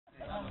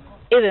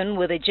Even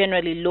with a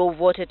generally low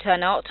voter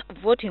turnout,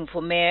 voting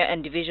for mayor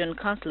and division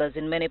councillors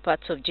in many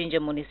parts of Jinja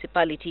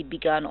Municipality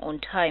began on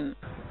time.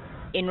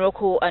 In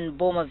Roko and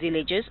Boma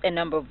villages, a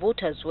number of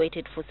voters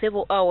waited for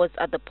several hours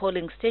at the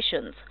polling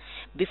stations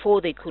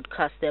before they could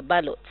cast their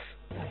ballots.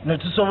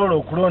 Netusobola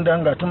okulonda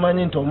nga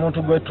tumanyi nti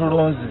omuntu gwe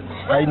tulonze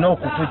alina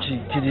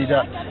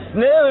okutukiikirira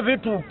naye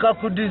bituuka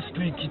ku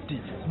disitulikiti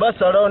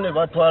basalawo ne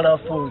batwala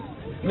foozi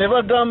ne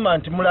bagamba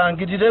nti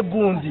mulangirire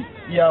gundi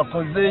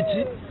yakoze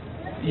eki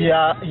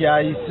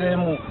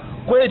yayiseemu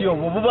kweri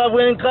obwo buba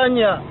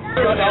bwenkanya.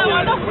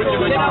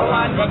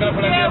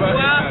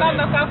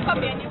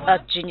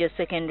 At Jinja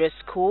Secondary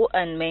School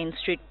and Main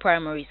Street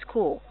Primary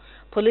School,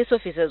 police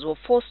officers were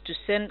forced to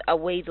send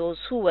away those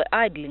who were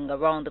idling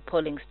around the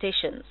polling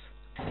stations.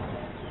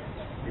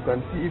 You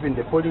can see even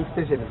the polling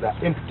stations are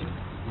empty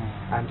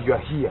and you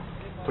are here.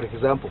 For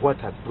example, what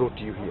has brought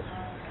you here?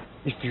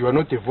 If you are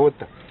not a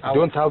voter, you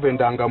don't have a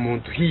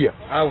ndangamuntu here.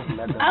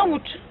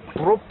 Out.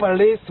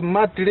 Properly,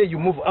 smartly, you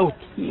move out.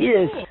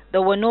 Yes.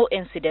 There were no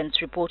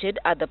incidents reported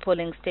at the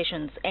polling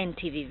stations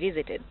NTV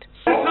visited.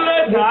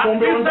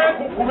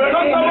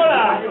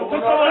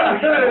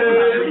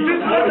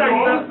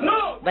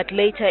 But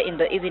later in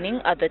the evening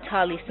at the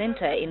Tali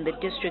Center in the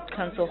District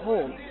Council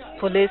Hall,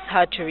 police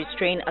had to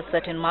restrain a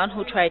certain man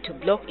who tried to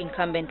block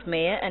incumbent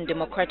mayor and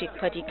Democratic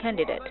Party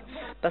candidate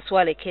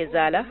Baswale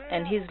Kezaala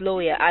and his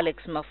lawyer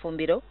Alex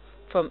Mafumbiro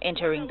from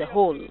entering the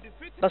hall.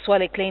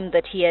 Baswale claimed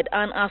that he had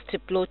unearthed a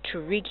plot to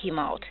rig him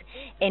out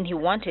and he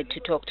wanted to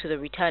talk to the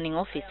returning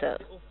officer.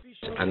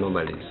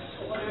 Anomalies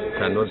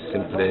cannot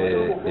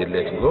simply be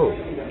let go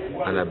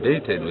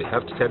unabated. We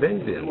have to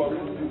challenge them.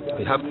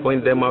 We have to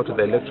point them out to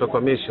the Electoral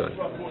Commission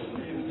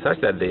such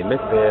that they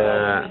make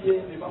their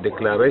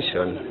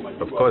declaration,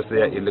 of course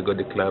their illegal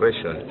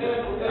declaration,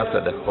 after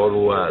the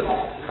whole world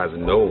has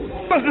known.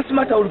 This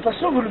matter will be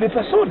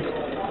pursued.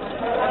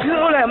 This is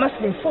all I am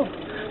asking for.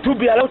 To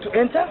be allowed to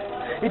enter,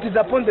 it is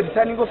upon the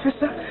returning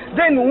officer.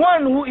 Then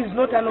one who is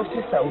not an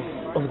officer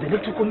of the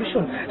Electoral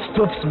Commission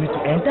stops me to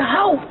enter.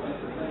 How?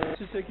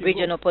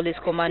 Regional Police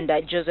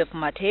Commander Joseph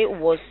Mate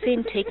was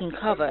seen taking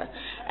cover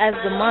as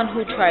the man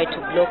who tried to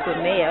block the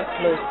mayor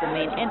closed the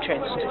main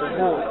entrance to the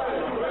hall.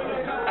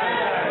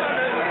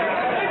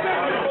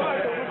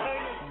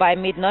 By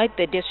midnight,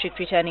 the district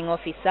returning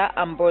officer,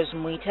 Ambrose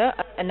Muita,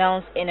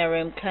 announced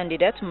NRM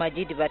candidate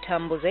Majid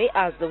Batambuze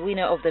as the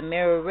winner of the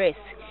mayoral race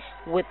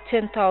with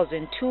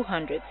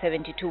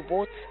 10,272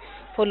 votes,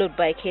 followed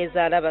by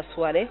Kezaala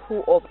Baswale,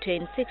 who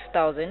obtained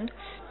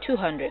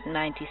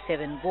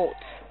 6,297 votes.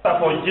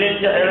 For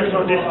Jinja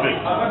Electoral District,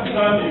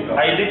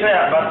 I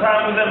declare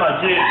Batambuze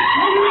Majid.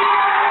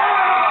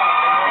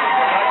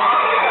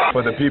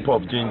 For the people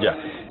of Jinja,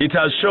 it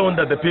has shown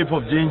that the people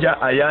of Jinja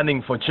are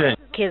yearning for change.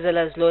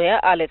 Kezaala's lawyer,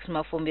 Alex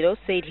Mafumbiro,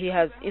 said he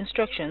has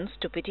instructions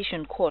to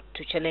petition court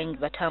to challenge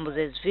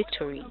Batambuze's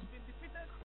victory.